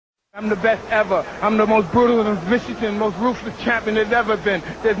I'm the best ever. I'm the most brutal and vicious and most ruthless champion there's ever been.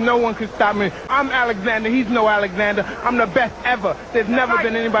 There's no one can stop me. I'm Alexander. He's no Alexander. I'm the best ever. There's never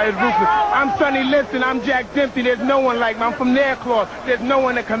been anybody as ruthless. I'm Sonny Liston. I'm Jack Dempsey. There's no one like me. I'm from their cloth. There's no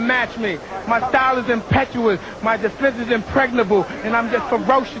one that can match me. My style is impetuous. My defense is impregnable. And I'm just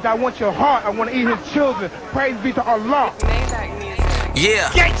ferocious. I want your heart. I want to eat his children. Praise be to Allah.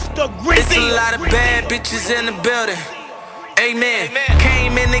 Yeah, it's a lot of bad bitches in the building. Amen.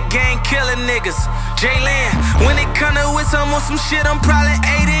 Came in the game killing niggas. Jalen, when it come to with some shit, I'm probably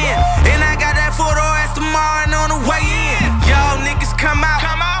 8 in. And I got that photo ass tomorrow and on the way in. Y'all niggas come out,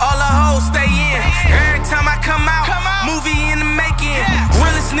 all the hoes stay in. Every time I come out, movie in the making.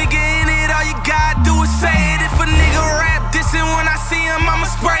 Realest nigga in it, all you gotta do is say it. If a nigga rap dissing when I see him, I'ma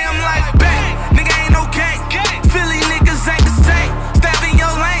spray him like bang. Nigga ain't no gang. Philly niggas ain't the same. Stab in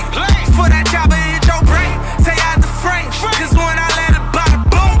your lane. For that chopper hit your brain. Take out the frame. Cause when I let it bada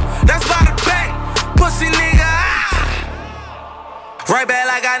boom, that's bada bang. Pussy nigga, right back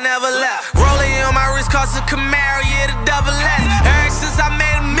like I never left. Rolling on my wrist cost a Camaro, yeah, the double S. Ever since I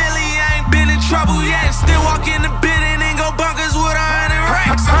made a million, I ain't been in trouble yet. Still walk in the building and go bunkers with 100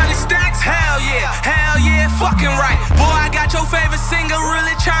 racks. 100 stacks, hell yeah, fucking right. Boy, I got your favorite singer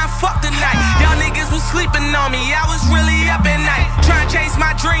really trying to fuck tonight. Y'all niggas was sleeping on me, I was really up at night. Trying to chase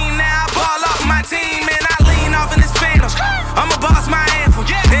my dream, now I ball off my team and I lean off in this phantom. I'ma boss my anthem,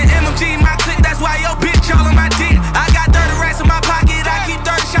 and MMG my clip, that's why your bitch all on my dick. I got 30 racks in my pocket, I keep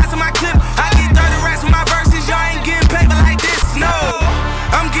 30 shots in my clip. I get 30 racks in my verses, y'all ain't getting paper like this, no.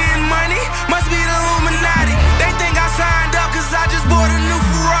 I'm getting money, must be the Illuminati. They think I signed up cause I just bought a new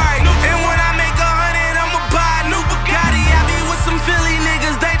Ferrari. And when I make 100, I'ma buy a new Bugatti. I be with some Philly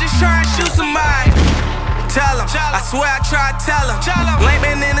niggas, they just try and shoot somebody. Tell him, I swear I try to tell him.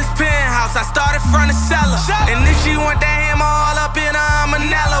 Layman in his penthouse, I started from the cellar. And if she want that hammer all up in her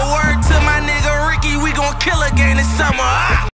Manila, word to my nigga Ricky, we gon' kill again this summer.